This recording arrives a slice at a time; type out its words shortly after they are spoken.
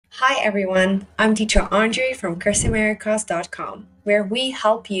Hi everyone, I'm teacher Andre from CurseAmericas.com, where we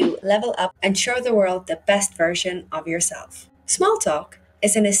help you level up and show the world the best version of yourself. Small talk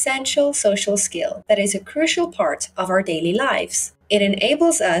is an essential social skill that is a crucial part of our daily lives. It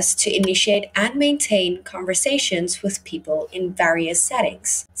enables us to initiate and maintain conversations with people in various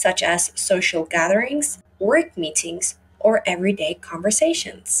settings, such as social gatherings, work meetings, or everyday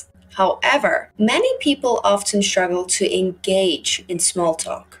conversations. However, many people often struggle to engage in small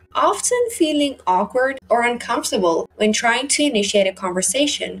talk, often feeling awkward or uncomfortable when trying to initiate a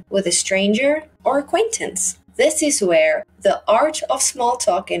conversation with a stranger or acquaintance. This is where the art of small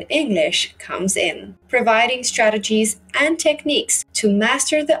talk in English comes in, providing strategies and techniques to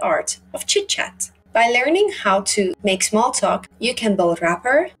master the art of chit chat. By learning how to make small talk, you can build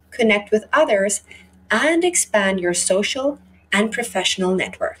rapport, connect with others, and expand your social and professional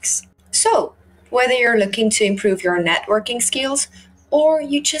networks. So, whether you're looking to improve your networking skills or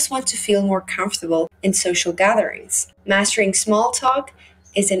you just want to feel more comfortable in social gatherings, mastering small talk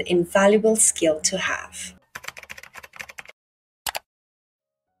is an invaluable skill to have.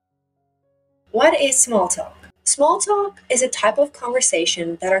 What is small talk? Small talk is a type of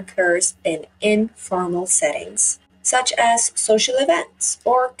conversation that occurs in informal settings, such as social events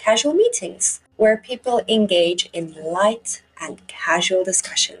or casual meetings, where people engage in light and casual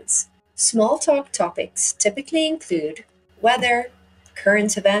discussions. Small talk topics typically include weather,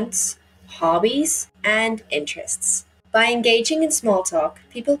 current events, hobbies, and interests. By engaging in small talk,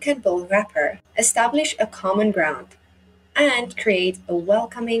 people can build rapport, establish a common ground, and create a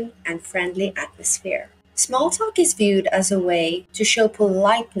welcoming and friendly atmosphere. Small talk is viewed as a way to show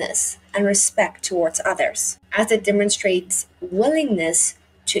politeness and respect towards others, as it demonstrates willingness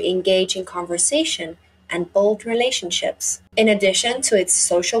to engage in conversation and build relationships. In addition to its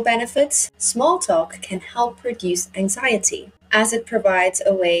social benefits, small talk can help reduce anxiety, as it provides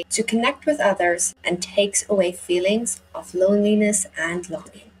a way to connect with others and takes away feelings of loneliness and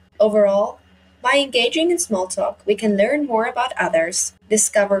longing. Overall, by engaging in small talk, we can learn more about others,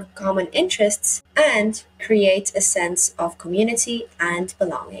 discover common interests, and create a sense of community and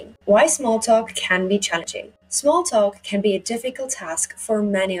belonging. Why small talk can be challenging? Small talk can be a difficult task for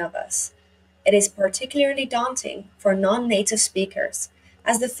many of us. It is particularly daunting for non-native speakers,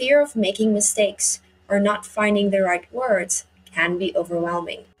 as the fear of making mistakes or not finding the right words can be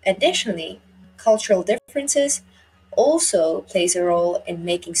overwhelming. Additionally, cultural differences also plays a role in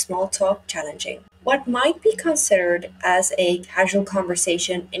making small talk challenging. What might be considered as a casual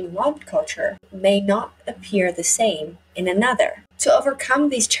conversation in one culture may not appear the same in another. To overcome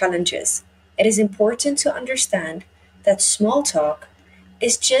these challenges, it is important to understand that small talk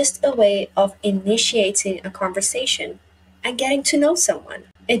is just a way of initiating a conversation and getting to know someone.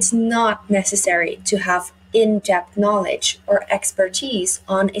 It's not necessary to have in depth knowledge or expertise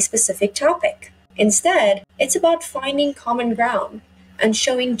on a specific topic. Instead, it's about finding common ground and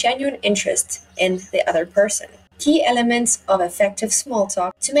showing genuine interest in the other person. Key elements of effective small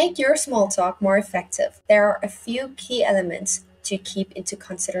talk. To make your small talk more effective, there are a few key elements to keep into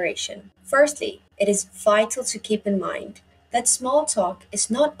consideration. Firstly, it is vital to keep in mind that small talk is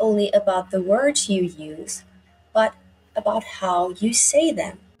not only about the words you use, but about how you say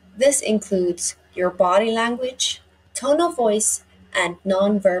them. This includes your body language, tone of voice, and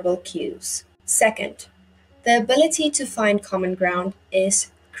nonverbal cues. Second, the ability to find common ground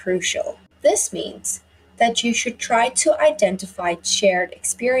is crucial. This means that you should try to identify shared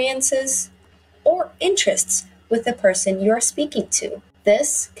experiences or interests with the person you are speaking to.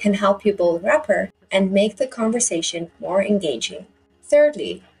 This can help you build rapport and make the conversation more engaging.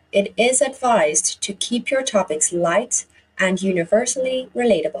 Thirdly, it is advised to keep your topics light and universally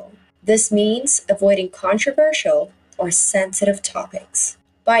relatable. This means avoiding controversial or sensitive topics.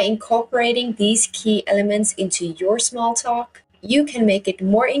 By incorporating these key elements into your small talk, you can make it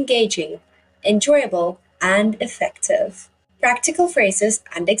more engaging, enjoyable, and effective. Practical phrases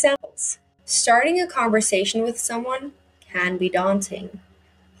and examples. Starting a conversation with someone can be daunting.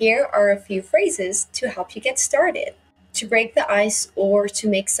 Here are a few phrases to help you get started. To break the ice or to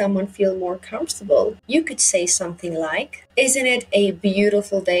make someone feel more comfortable, you could say something like, "Isn't it a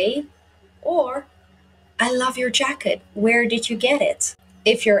beautiful day?" Or, "I love your jacket. Where did you get it?"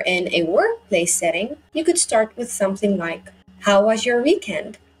 If you're in a workplace setting, you could start with something like, "How was your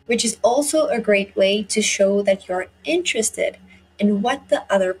weekend?" Which is also a great way to show that you're interested in what the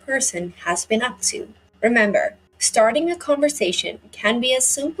other person has been up to. Remember, starting a conversation can be as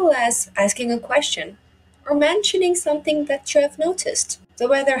simple as asking a question or mentioning something that you have noticed. The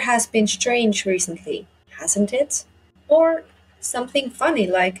weather has been strange recently, hasn't it? Or something funny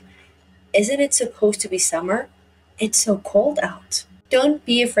like, "Isn't it supposed to be summer? It's so cold out." Don't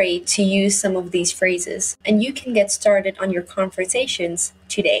be afraid to use some of these phrases, and you can get started on your conversations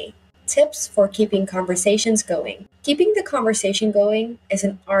today. Tips for keeping conversations going. Keeping the conversation going is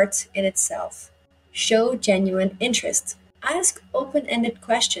an art in itself. Show genuine interest. Ask open ended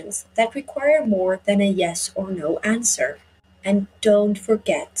questions that require more than a yes or no answer. And don't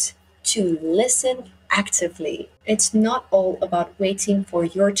forget to listen actively. It's not all about waiting for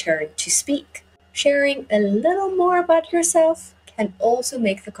your turn to speak. Sharing a little more about yourself can also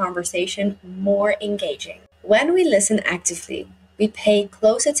make the conversation more engaging. When we listen actively, we pay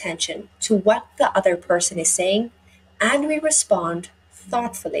close attention to what the other person is saying and we respond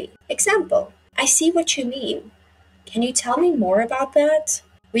thoughtfully. Example, I see what you mean. Can you tell me more about that?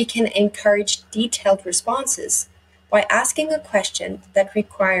 We can encourage detailed responses by asking a question that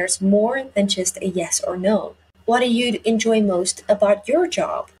requires more than just a yes or no. What do you enjoy most about your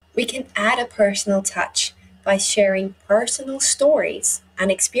job? We can add a personal touch by sharing personal stories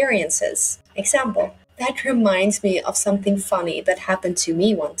and experiences. Example, that reminds me of something funny that happened to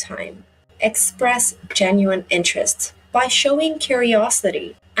me one time. Express genuine interest by showing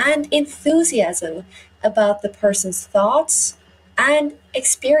curiosity and enthusiasm about the person's thoughts and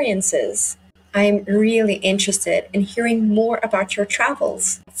experiences. I'm really interested in hearing more about your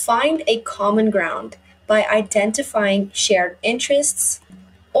travels. Find a common ground by identifying shared interests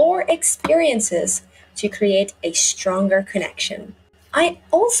or experiences to create a stronger connection. I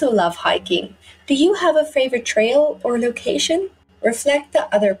also love hiking. Do you have a favorite trail or location? Reflect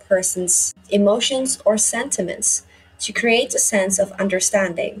the other person's emotions or sentiments to create a sense of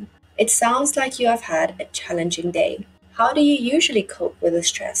understanding. It sounds like you have had a challenging day. How do you usually cope with the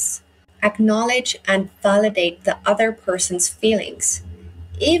stress? Acknowledge and validate the other person's feelings,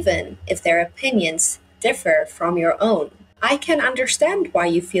 even if their opinions differ from your own. I can understand why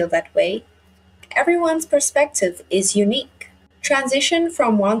you feel that way. Everyone's perspective is unique. Transition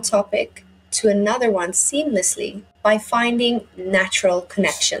from one topic to another one seamlessly by finding natural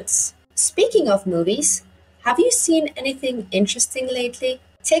connections. Speaking of movies, have you seen anything interesting lately?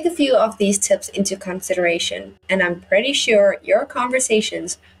 Take a few of these tips into consideration, and I'm pretty sure your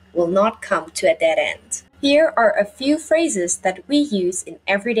conversations will not come to a dead end. Here are a few phrases that we use in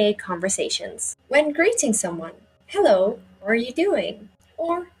everyday conversations. When greeting someone, hello, how are you doing?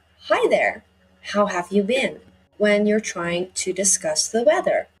 Or hi there, how have you been? When you're trying to discuss the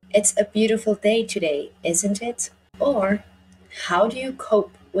weather, it's a beautiful day today, isn't it? Or how do you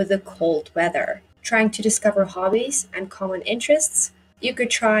cope with the cold weather? Trying to discover hobbies and common interests? You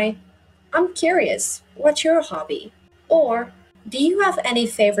could try, I'm curious, what's your hobby? Or, do you have any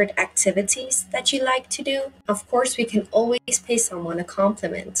favorite activities that you like to do? Of course, we can always pay someone a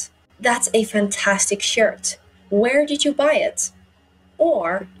compliment. That's a fantastic shirt. Where did you buy it?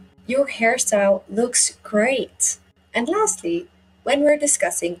 Or, your hairstyle looks great. And lastly, when we're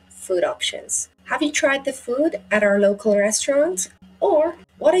discussing food options, have you tried the food at our local restaurant? Or,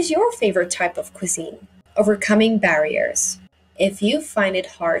 what is your favorite type of cuisine? Overcoming barriers. If you find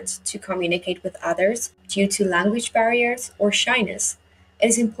it hard to communicate with others due to language barriers or shyness, it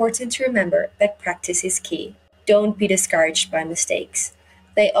is important to remember that practice is key. Don't be discouraged by mistakes.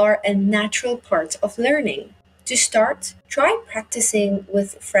 They are a natural part of learning. To start, try practicing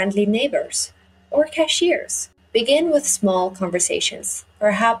with friendly neighbors or cashiers. Begin with small conversations,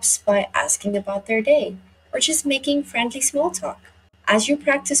 perhaps by asking about their day or just making friendly small talk. As you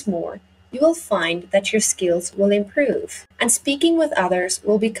practice more, you will find that your skills will improve and speaking with others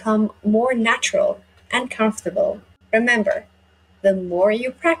will become more natural and comfortable. Remember, the more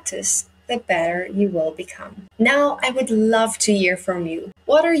you practice, the better you will become. Now, I would love to hear from you.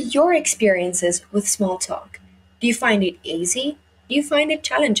 What are your experiences with small talk? Do you find it easy? Do you find it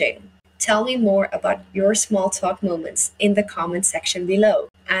challenging? Tell me more about your small talk moments in the comment section below.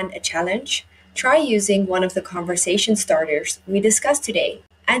 And a challenge? Try using one of the conversation starters we discussed today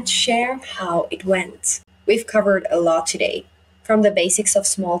and share how it went. We've covered a lot today, from the basics of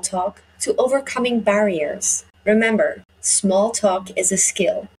small talk to overcoming barriers. Remember, small talk is a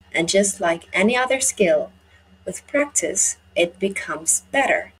skill, and just like any other skill, with practice, it becomes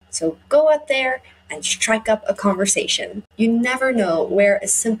better. So go out there and strike up a conversation. You never know where a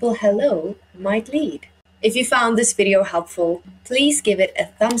simple hello might lead. If you found this video helpful, please give it a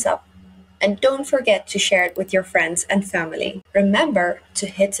thumbs up. And don't forget to share it with your friends and family. Remember to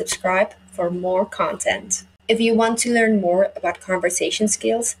hit subscribe for more content. If you want to learn more about conversation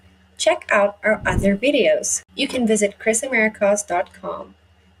skills, check out our other videos. You can visit chrisamericas.com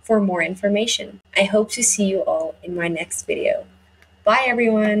for more information. I hope to see you all in my next video. Bye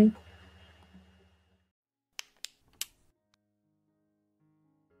everyone!